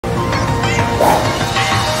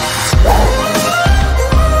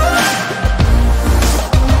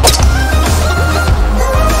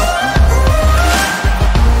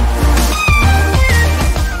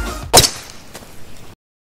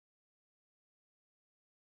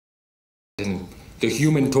The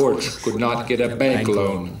Human Torch could not get a bank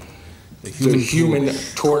loan. The Human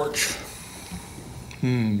Torch.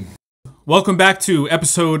 Welcome back to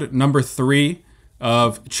episode number 3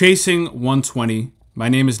 of Chasing 120. My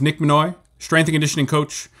name is Nick Minoy, strength and conditioning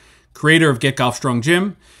coach, creator of Get Golf Strong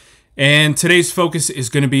Gym. And today's focus is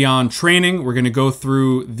going to be on training. We're going to go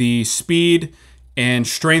through the speed and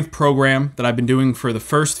strength program that I've been doing for the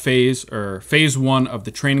first phase, or phase 1 of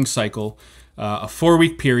the training cycle, a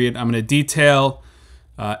 4-week period. I'm going to detail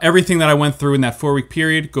everything that I went through in that 4-week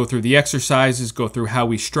period, go through the exercises, go through how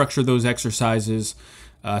we structure those exercises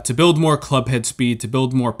to build more club head speed, to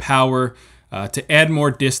build more power, to add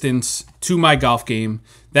more distance to my golf game.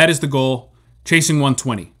 That is the goal. Chasing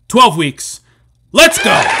 120. 12 weeks. Let's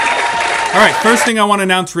go! All right, first thing I want to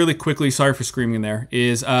announce really quickly, sorry for screaming in there,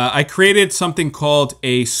 is I created something called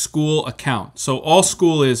a school account. So All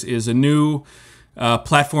School is a new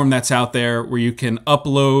platform that's out there where you can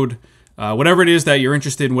upload whatever it is that you're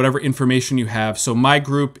interested in, whatever information you have. So my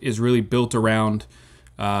group is really built around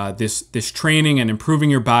this training and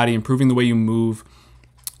improving your body, improving the way you move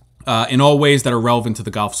in all ways that are relevant to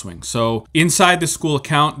the golf swing. So inside the school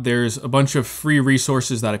account, there's a bunch of free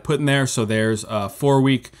resources that I put in there. So there's a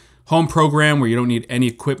 4-week home program where you don't need any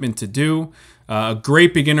equipment to do. A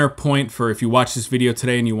great beginner point for if you watch this video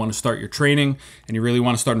today and you want to start your training and you really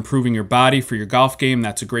want to start improving your body for your golf game,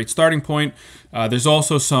 that's a great starting point. There's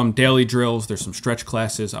also some daily drills. There's some stretch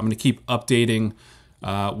classes. I'm going to keep updating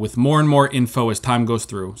with more and more info as time goes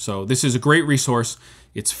through. So this is a great resource.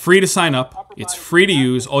 It's free to sign up. It's free to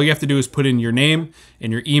use. All you have to do is put in your name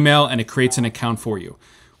and your email, and it creates an account for you.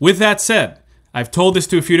 With that said, I've told this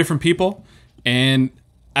to a few different people, and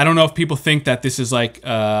I don't know if people think that this is like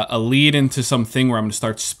a lead into something where I'm going to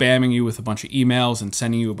start spamming you with a bunch of emails and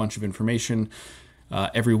sending you a bunch of information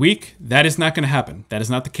every week. That is not going to happen. That is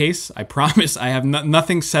not the case. I promise. I have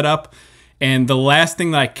nothing set up. And the last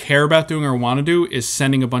thing that I care about doing or want to do is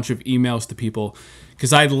sending a bunch of emails to people,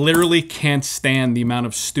 because I literally can't stand the amount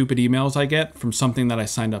of stupid emails I get from something that I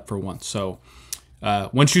signed up for once. So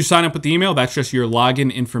once you sign up with the email, that's just your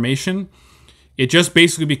login information. It just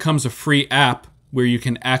basically becomes a free app where you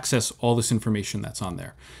can access all this information that's on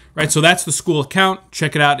there, right? So that's the school account.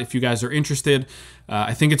 Check it out if you guys are interested.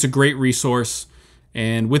 I think it's a great resource.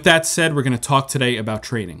 And with that said, we're going to talk today about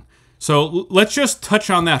training. So let's just touch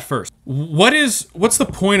on that first. What's the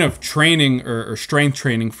point of training or strength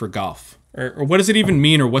training for golf? Or what does it even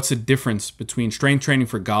mean, or what's the difference between strength training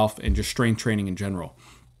for golf and just strength training in general?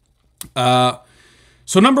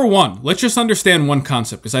 So number one, let's just understand one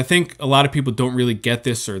concept, because I think a lot of people don't really get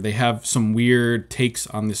this, or they have some weird takes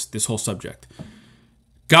on this whole subject.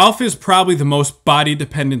 Golf is probably the most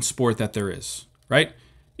body-dependent sport that there is, right?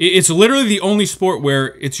 It's literally the only sport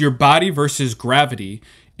where it's your body versus gravity,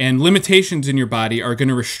 and limitations in your body are going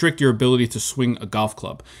to restrict your ability to swing a golf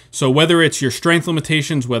club. So whether it's your strength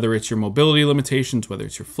limitations, whether it's your mobility limitations, whether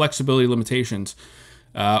it's your flexibility limitations,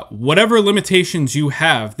 whatever limitations you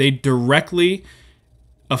have, they directly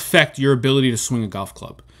affect your ability to swing a golf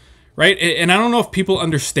club, right? And I don't know if people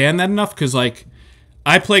understand that enough, because like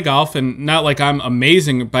I play golf, and not like I'm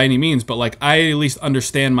amazing by any means, but like I at least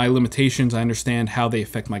understand my limitations. I understand how they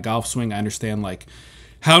affect my golf swing. I understand like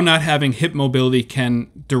how not having hip mobility can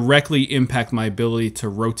directly impact my ability to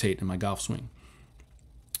rotate in my golf swing.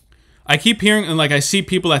 I keep hearing, and like I see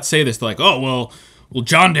people that say this, they're like, oh, well,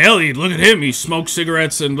 John Daly, look at him. He smokes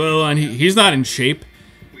cigarettes and blah, and he's not in shape.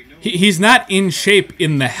 He's not in shape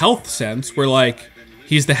in the health sense, where like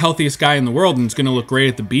he's the healthiest guy in the world and is going to look great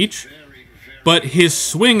at the beach. But his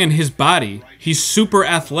swing and his body, he's super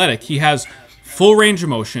athletic. He has full range of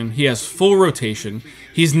motion. He has full rotation.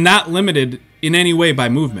 He's not limited in any way by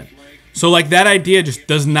movement. So like that idea just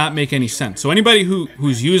does not make any sense. So anybody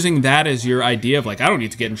who's using that as your idea of like, I don't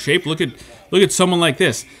need to get in shape, look at someone like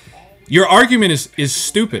this. Your argument is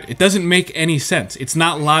stupid. It doesn't make any sense. It's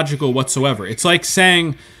not logical whatsoever. It's like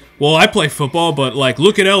saying, well, I play football, but like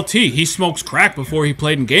look at LT. He smokes crack before he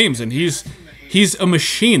played in games, and he's a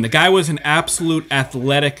machine. The guy was an absolute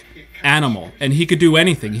athletic animal, and he could do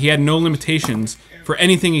anything. He had no limitations for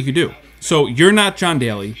anything he could do. So you're not John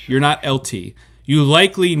Daly. You're not LT. You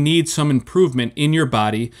likely need some improvement in your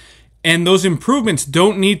body, and those improvements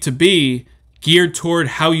don't need to be geared toward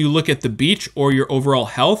how you look at the beach or your overall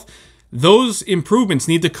health. Those improvements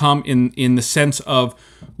need to come in the sense of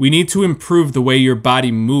we need to improve the way your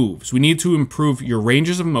body moves. We need to improve your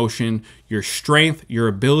ranges of motion, your strength, your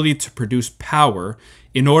ability to produce power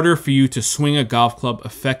in order for you to swing a golf club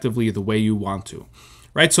effectively the way you want to,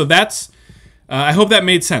 right? So that's, I hope that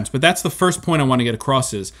made sense, but that's the first point I want to get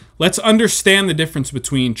across is let's understand the difference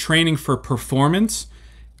between training for performance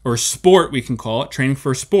or sport, we can call it, training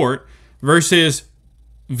for sport, versus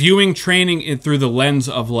viewing training through the lens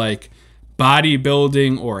of like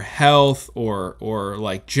bodybuilding or health or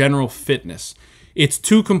like general fitness. It's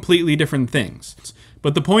two completely different things.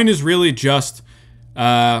 But the point is really just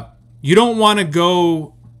you don't want to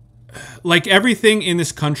go like everything in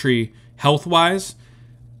this country health-wise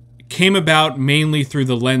came about mainly through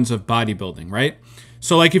the lens of bodybuilding, right?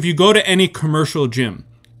 So like if you go to any commercial gym,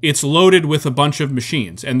 it's loaded with a bunch of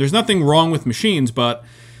machines. And there's nothing wrong with machines, but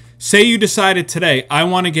say you decided today, I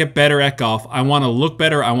want to get better at golf. I want to look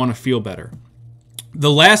better. I want to feel better.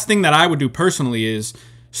 The last thing that I would do personally is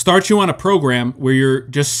start you on a program where you're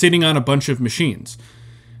just sitting on a bunch of machines.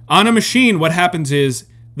 On a machine, what happens is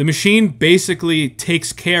the machine basically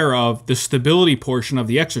takes care of the stability portion of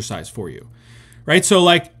the exercise for you, right? So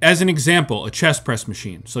like as an example, a chest press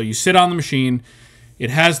machine. So you sit on the machine, it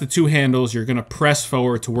has the two handles, you're going to press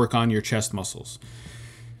forward to work on your chest muscles.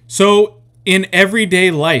 So in everyday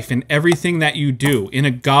life, in everything that you do, in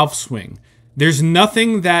a golf swing, there's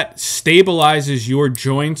nothing that stabilizes your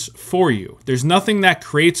joints for you. There's nothing that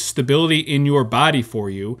creates stability in your body for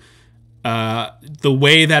you the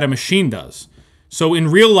way that a machine does. So in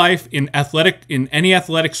real life, in any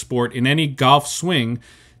athletic sport, in any golf swing,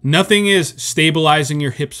 nothing is stabilizing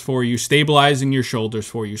your hips for you, stabilizing your shoulders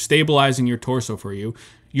for you, stabilizing your torso for you.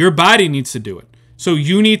 Your body needs to do it. So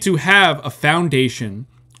you need to have a foundation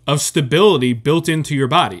of stability built into your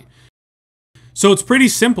body. So it's pretty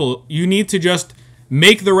simple. You need to just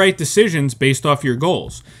make the right decisions based off your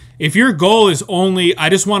goals. If your goal is only, I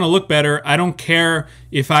just want to look better, I don't care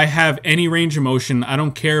if I have any range of motion, I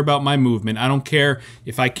don't care about my movement, I don't care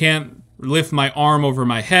if I can't lift my arm over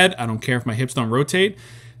my head, I don't care if my hips don't rotate,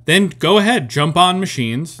 then go ahead, jump on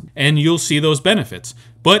machines, and you'll see those benefits.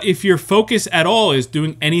 But if your focus at all is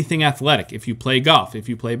doing anything athletic, if you play golf, if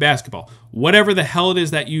you play basketball, whatever the hell it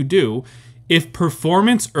is that you do, if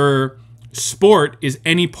performance or sport is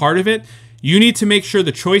any part of it, you need to make sure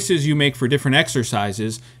the choices you make for different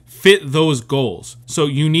exercises fit those goals. So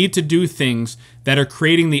you need to do things that are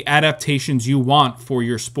creating the adaptations you want for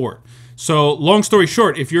your sport. So long story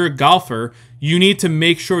short, if you're a golfer, you need to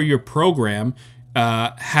make sure your program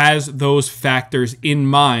has those factors in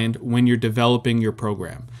mind when you're developing your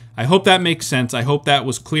program. I hope that makes sense. I hope that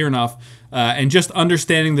was clear enough. And just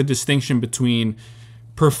understanding the distinction between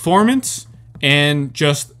performance and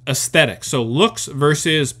just aesthetics. So looks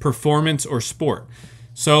versus performance or sport.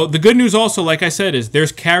 So the good news also, like I said, is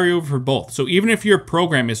there's carryover for both. So even if your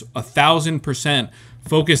program is 1,000%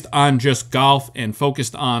 focused on just golf and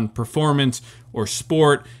focused on performance or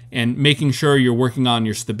sport and making sure you're working on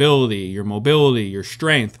your stability, your mobility, your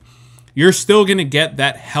strength, you're still going to get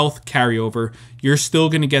that health carryover. You're still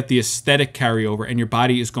going to get the aesthetic carryover, and your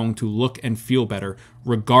body is going to look and feel better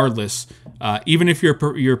regardless, even if your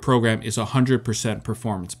program is 100%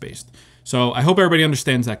 performance-based. So I hope everybody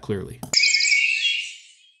understands that clearly.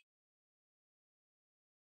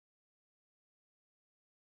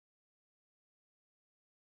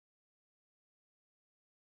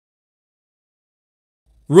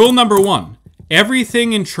 Rule number 1,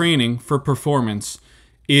 everything in training for performance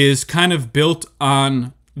is kind of built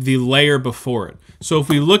on the layer before it. So if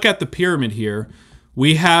we look at the pyramid here,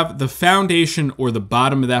 we have the foundation or the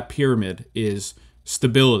bottom of that pyramid is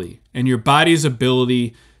stability, and your body's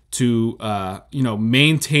ability to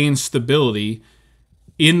maintain stability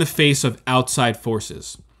in the face of outside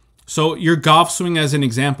forces. So your golf swing as an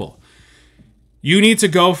example, you need to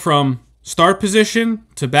go from start position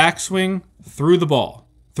to backswing through the ball.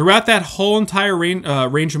 Throughout that whole entire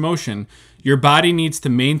range of motion, your body needs to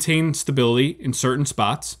maintain stability in certain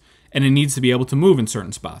spots, and it needs to be able to move in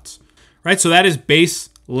certain spots, right? So that is base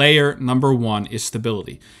layer number 1 is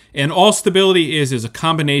stability. And all stability is a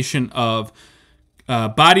combination of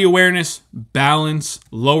body awareness, balance,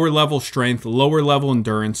 lower level strength, lower level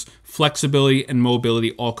endurance, flexibility, and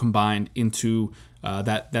mobility all combined into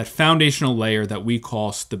that foundational layer that we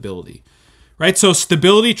call stability. Right, so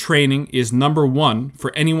stability training is number 1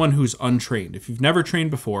 for anyone who's untrained. If you've never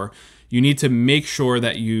trained before, you need to make sure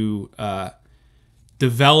that you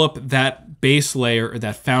develop that base layer or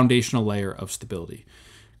that foundational layer of stability.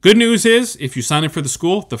 Good news is, if you sign up for the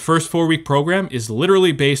school, the first 4-week program is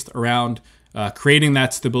literally based around creating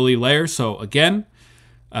that stability layer. So again,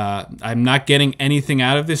 I'm not getting anything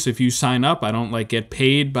out of this if you sign up. I don't get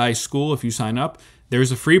paid by school if you sign up.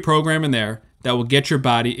 There's a free program in there that will get your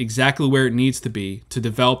body exactly where it needs to be to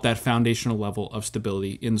develop that foundational level of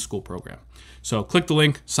stability in the school program. So click the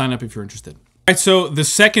link, sign up if you're interested. All right, so the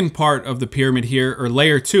second part of the pyramid here, or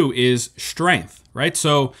layer 2, is strength, right?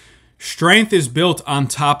 So strength is built on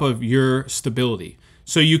top of your stability.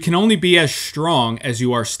 So you can only be as strong as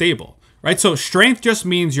you are stable, right? So strength just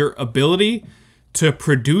means your ability to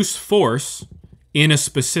produce force in a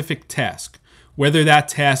specific task. Whether that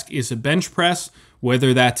task is a bench press,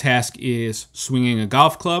 whether that task is swinging a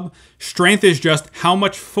golf club, strength is just how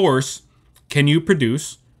much force can you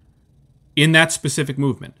produce in that specific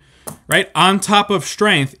movement, right? On top of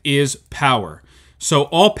strength is power. So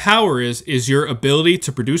all power is your ability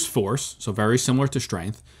to produce force, so very similar to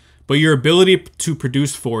strength, but your ability to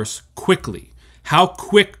produce force quickly. How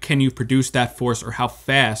quick can you produce that force, or how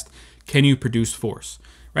fast can you produce force,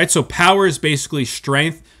 right? So power is basically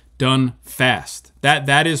strength done fast.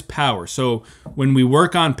 That is power. So when we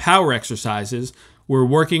work on power exercises, we're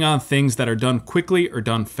working on things that are done quickly or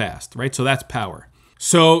done fast, right? So that's power.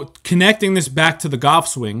 So connecting this back to the golf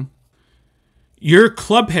swing, your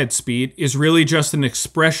club head speed is really just an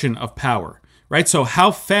expression of power, right? So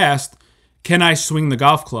how fast can I swing the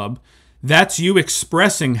golf club? That's you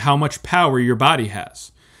expressing how much power your body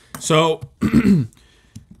has. So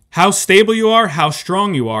how stable you are, how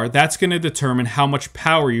strong you are, that's going to determine how much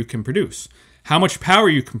power you can produce. How much power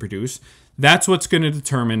you can produce, that's what's going to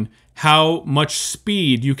determine how much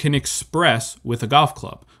speed you can express with a golf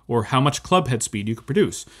club, or how much club head speed you can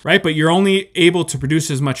produce, right? But you're only able to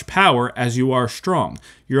produce as much power as you are strong.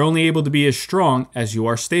 You're only able to be as strong as you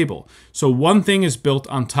are stable. So one thing is built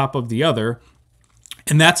on top of the other,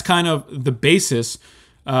 and that's kind of the basis,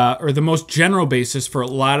 or the most general basis for a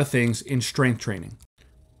lot of things in strength training.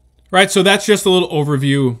 Right, so that's just a little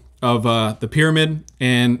overview of the pyramid.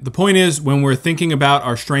 And the point is, when we're thinking about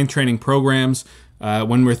our strength training programs,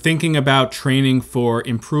 when we're thinking about training for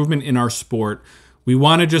improvement in our sport, we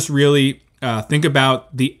want to just really think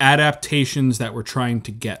about the adaptations that we're trying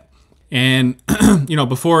to get. And,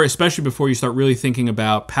 especially before you start really thinking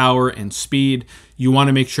about power and speed, you want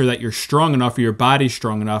to make sure that you're strong enough, or your body's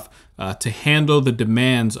strong enough to handle the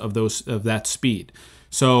demands of that speed.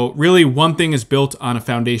 So really, one thing is built on a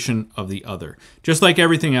foundation of the other. Just like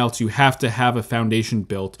everything else, you have to have a foundation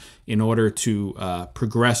built in order to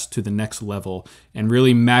progress to the next level and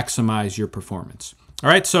really maximize your performance. All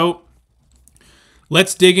right, so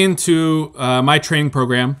let's dig into my training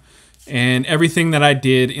program and everything that I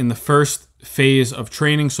did in the first phase of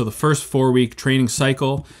training, so the first 4-week training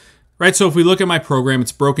cycle. Right, so if we look at my program,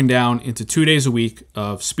 it's broken down into 2 days a week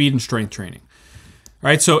of speed and strength training. All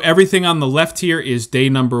right, so everything on the left here is day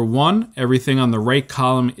number 1. Everything on the right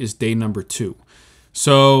column is day number 2.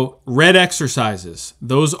 So red exercises,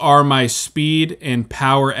 those are my speed and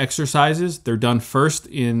power exercises. They're done first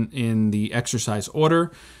in the exercise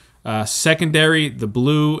order. Secondary, the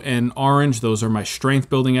blue and orange, those are my strength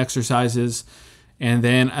building exercises. And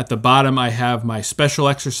then at the bottom, I have my special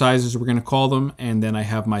exercises, we're going to call them, and then I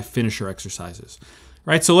have my finisher exercises. All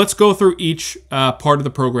right, so let's go through each part of the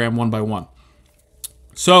program one by one.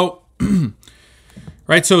 So,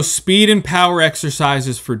 so speed and power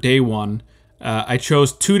exercises for day 1. I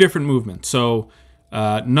chose 2 different movements. So,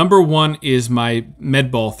 number 1 is my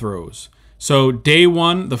Medball throws. So, day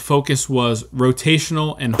 1, the focus was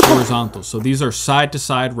rotational and horizontal. So, these are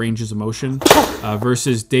side-to-side ranges of motion.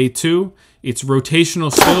 Versus day 2, it's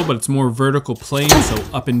rotational still, but it's more vertical plane, so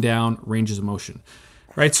up and down ranges of motion.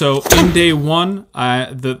 Right. So, in day 1,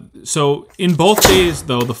 in both days,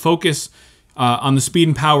 though, the focus on the speed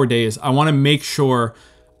and power days, I want to make sure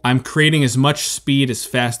I'm creating as much speed as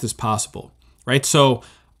fast as possible, right? So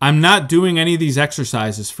I'm not doing any of these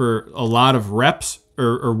exercises for a lot of reps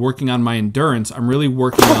or working on my endurance. I'm really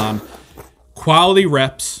working on quality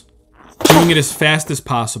reps, doing it as fast as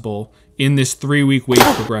possible in this 3-week weight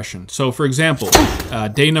progression. So for example,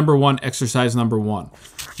 day number 1, exercise number 1,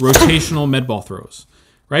 rotational Medball throws,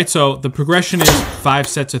 right? So the progression is 5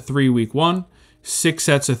 sets of 3, week 1, 6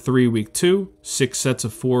 sets of 3, week 2, 6 sets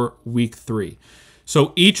of 4, week 3.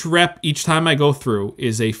 So each rep, each time I go through,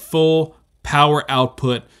 is a full power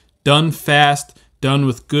output, done fast, done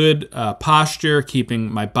with good posture,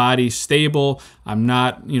 keeping my body stable. I'm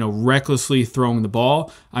not, recklessly throwing the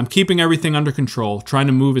ball. I'm keeping everything under control, trying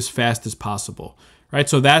to move as fast as possible. Right,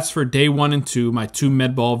 so that's for day 1 and 2, my 2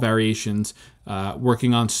 Medball variations,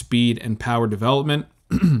 working on speed and power development.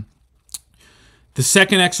 The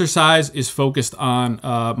second exercise is focused on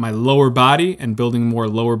my lower body and building more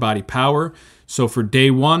lower body power. So for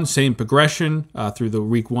day 1, same progression through the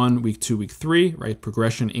week 1, week 2, week 3, right?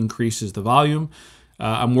 Progression increases the volume.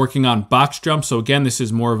 I'm working on box jump. So again, this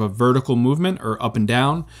is more of a vertical movement or up and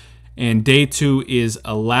down. And day 2 is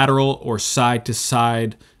a lateral or side to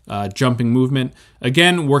side jumping movement.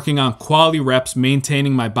 Again, working on quality reps,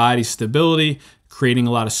 maintaining my body stability, creating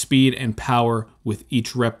a lot of speed and power with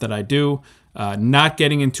each rep that I do. Not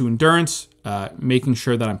getting into endurance, making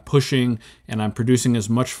sure that I'm pushing and I'm producing as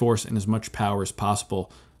much force and as much power as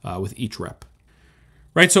possible with each rep.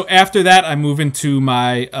 Right, so after that, I move into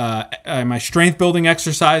my my strength building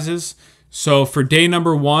exercises. So for day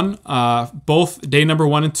number one, both day number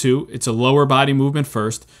 1 and 2, it's a lower body movement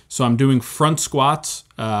first. So I'm doing front squats,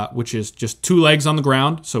 which is just 2 legs on the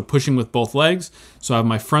ground, so pushing with both legs. So I have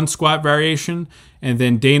my front squat variation, and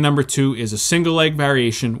then day number 2 is a single leg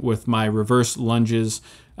variation with my reverse lunges.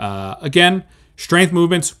 Again, strength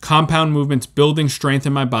movements, compound movements, building strength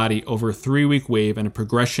in my body over a 3-week wave and a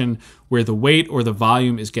progression where the weight or the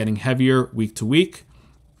volume is getting heavier week to week.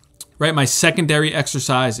 Right, my secondary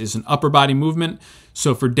exercise is an upper body movement.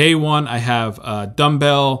 So for day 1, I have a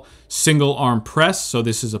dumbbell single arm press. So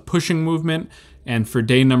this is a pushing movement. And for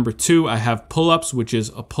day number 2, I have pull-ups, which is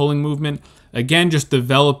a pulling movement. Again, just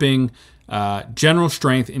developing general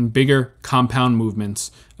strength in bigger compound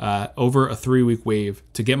movements over a 3-week wave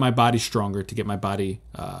to get my body stronger, to get my body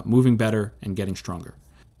moving better and getting stronger.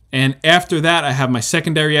 And after that, I have my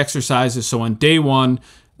secondary exercises. So on day 1,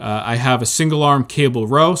 I have a single arm cable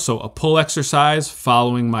row, so a pull exercise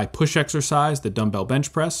following my push exercise, the dumbbell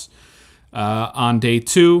bench press. On day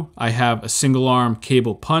 2, I have a single arm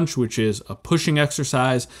cable punch, which is a pushing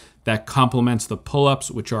exercise that complements the pull-ups,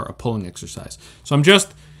 which are a pulling exercise. So I'm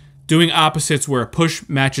just doing opposites where a push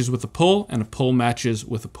matches with a pull and a pull matches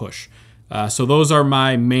with a push. So those are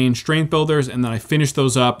my main strength builders, and then I finish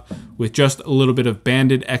those up with just a little bit of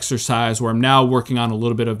banded exercise where I'm now working on a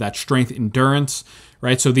little bit of that strength endurance,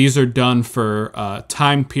 right? So these are done for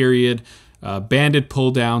time period, banded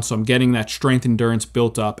pull down, so I'm getting that strength endurance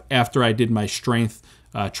built up after I did my strength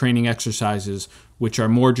training exercises, which are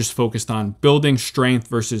more just focused on building strength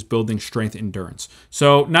versus building strength endurance.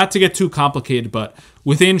 So not to get too complicated, but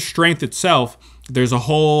within strength itself, there's a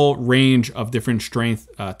whole range of different strength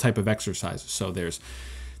type of exercises. So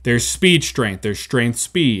there's speed strength, there's strength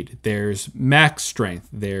speed, there's max strength,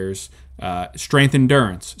 there's strength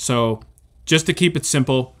endurance. So just to keep it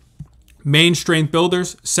simple, main strength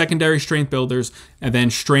builders, secondary strength builders, and then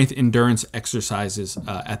strength endurance exercises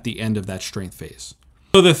at the end of that strength phase.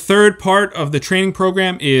 So the third part of the training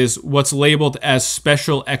program is what's labeled as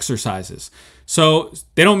special exercises. So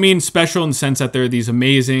they don't mean special in the sense that they're these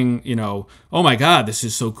amazing, oh my God, this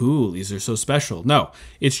is so cool, these are so special. No,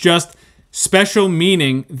 it's just special,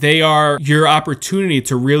 meaning they are your opportunity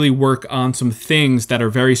to really work on some things that are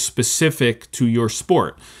very specific to your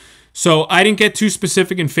sport. So I didn't get too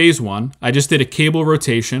specific in phase 1. I just did a cable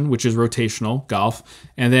rotation, which is rotational, golf.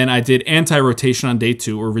 And then I did anti-rotation on day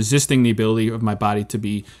 2, or resisting the ability of my body to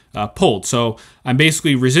be pulled. So I'm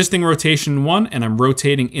basically resisting rotation in one and I'm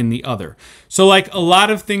rotating in the other. So like a lot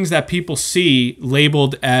of things that people see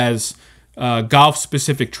labeled as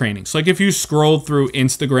golf-specific training. So like if you scrolled through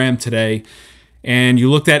Instagram today, and you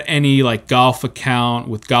looked at any like golf account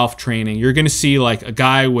with golf training, you're going to see like a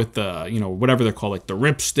guy with the, whatever they're called, like the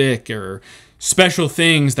ripstick or special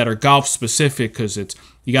things that are golf specific because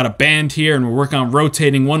you got a band here and we're working on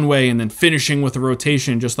rotating one way and then finishing with a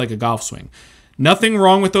rotation just like a golf swing. Nothing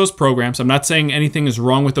wrong with those programs. I'm not saying anything is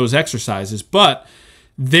wrong with those exercises, but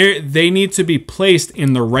they need to be placed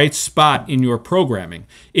in the right spot in your programming.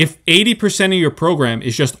 If 80% of your program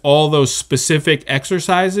is just all those specific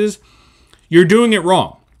exercises, you're doing it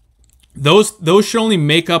wrong. Those should only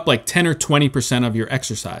make up like 10 or 20% of your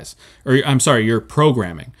exercise, your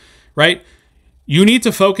programming, right? You need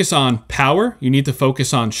to focus on power, you need to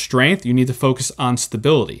focus on strength, you need to focus on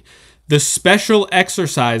stability. The special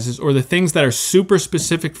exercises or the things that are super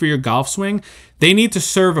specific for your golf swing, they need to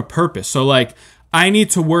serve a purpose. So like, I need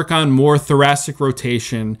to work on more thoracic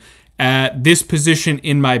rotation at this position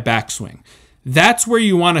in my backswing. That's where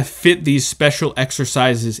you want to fit these special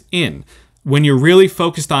exercises in, when you're really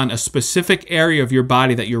focused on a specific area of your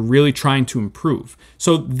body that you're really trying to improve.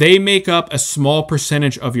 So they make up a small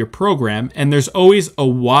percentage of your program, and there's always a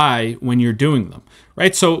why when you're doing them,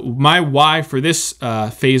 right? So my why for this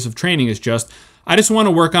phase of training is I just want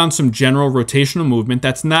to work on some general rotational movement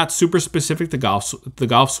that's not super specific to the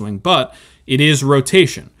golf swing, but it is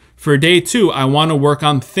rotation. For day 2, I want to work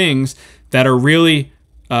on things that are really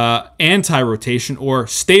anti-rotation or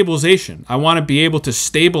stabilization. I want to be able to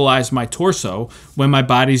stabilize my torso when my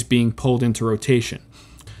body's being pulled into rotation.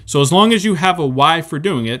 So as long as you have a why for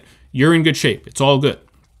doing it, you're in good shape. It's all good,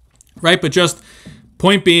 right? But just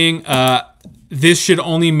point being, this should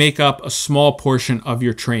only make up a small portion of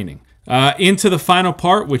your training. Into the final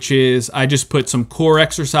part, which is I just put some core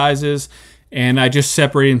exercises and I just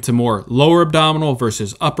separate into more lower abdominal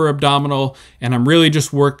versus upper abdominal, and I'm really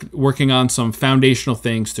just working on some foundational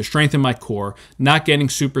things to strengthen my core, not getting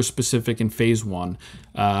super specific in phase 1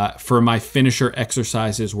 for my finisher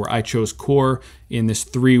exercises, where I chose core in this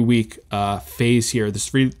 3-week phase here, this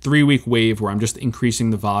three-week wave where I'm just increasing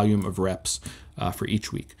the volume of reps for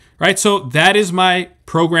each week. Right, so that is my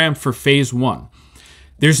program for phase 1.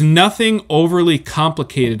 There's nothing overly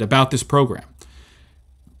complicated about this program.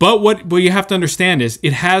 But what you have to understand is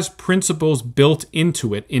it has principles built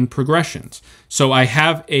into it in progressions. So I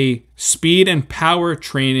have a speed and power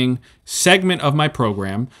training segment of my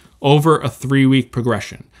program over a 3-week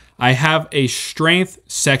progression. I have a strength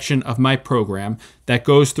section of my program that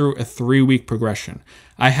goes through a 3-week progression.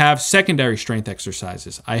 I have secondary strength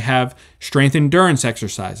exercises. I have strength endurance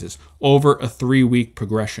exercises over a 3-week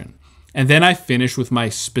progression. And then I finish with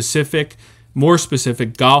my more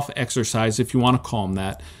specific golf exercise, if you want to call them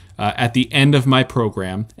that, at the end of my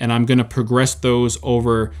program. And I'm going to progress those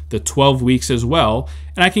over the 12 weeks as well.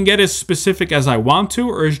 And I can get as specific as I want to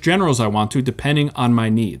or as general as I want to, depending on my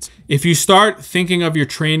needs. If you start thinking of your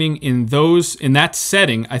training in that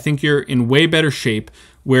setting, I think you're in way better shape,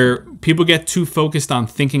 where people get too focused on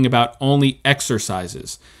thinking about only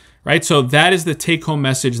exercises, right? So that is the take-home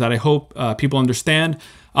message that I hope people understand.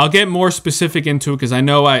 I'll get more specific into it because I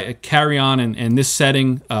know I carry on in this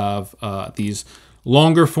setting of these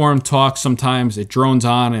longer form talks. Sometimes it drones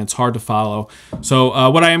on and it's hard to follow.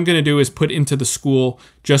 So what I am going to do is put into the school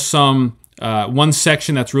just some one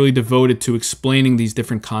section that's really devoted to explaining these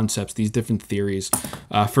different concepts, these different theories,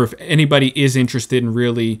 for if anybody is interested in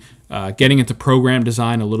really getting into program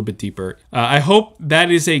design a little bit deeper. I hope that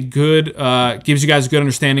is a good, gives you guys a good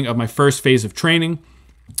understanding of my first phase of training.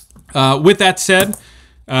 With that said,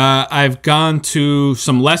 I've gone to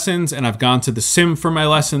some lessons and I've gone to the sim for my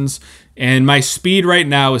lessons, and my speed right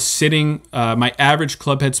now is sitting, my average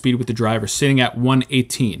club head speed with the driver sitting at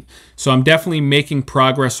 118. So I'm definitely making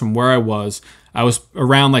progress from where I was. I was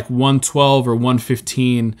around like 112 or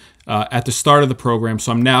 115 at the start of the program,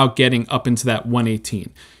 so I'm now getting up into that 118. You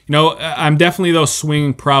know, I'm definitely, though,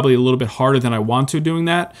 swinging probably a little bit harder than I want to doing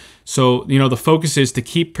that. So, you know, the focus is to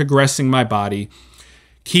keep progressing my body,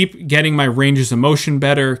 keep getting my ranges of motion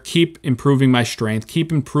better, keep improving my strength,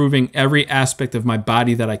 keep improving every aspect of my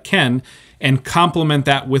body that I can, and complement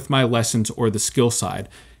that with my lessons or the skill side.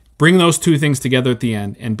 Bring those two things together at the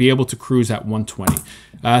end and be able to cruise at 120.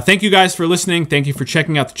 Thank you guys for listening. Thank you for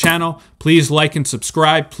checking out the channel. Please like and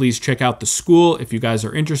subscribe. Please check out the school if you guys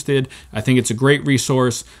are interested. I think it's a great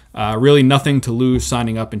resource. Really nothing to lose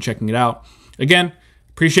signing up and checking it out. Again,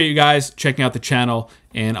 appreciate you guys checking out the channel,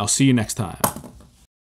 and I'll see you next time.